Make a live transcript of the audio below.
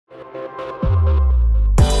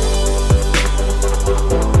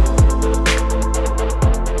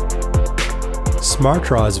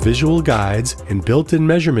SmartDraw's visual guides and built-in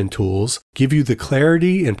measurement tools give you the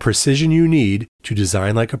clarity and precision you need to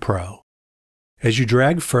design like a pro. As you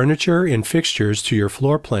drag furniture and fixtures to your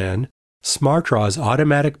floor plan, SmartDraw's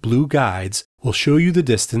automatic blue guides will show you the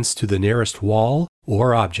distance to the nearest wall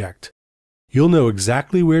or object. You'll know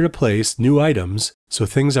exactly where to place new items so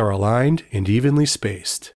things are aligned and evenly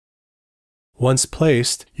spaced. Once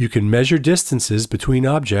placed, you can measure distances between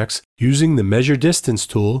objects using the Measure Distance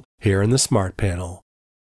tool here in the Smart panel.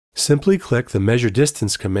 Simply click the Measure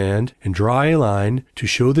Distance command and draw a line to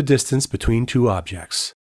show the distance between two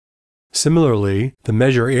objects. Similarly, the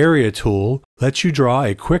Measure Area tool lets you draw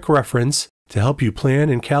a quick reference to help you plan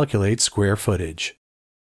and calculate square footage.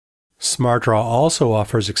 SmartDraw also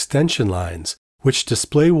offers extension lines, which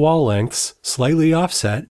display wall lengths slightly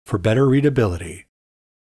offset for better readability.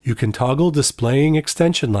 You can toggle displaying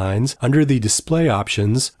extension lines under the display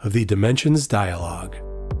options of the Dimensions dialog.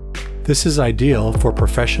 This is ideal for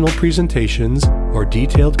professional presentations or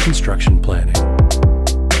detailed construction planning.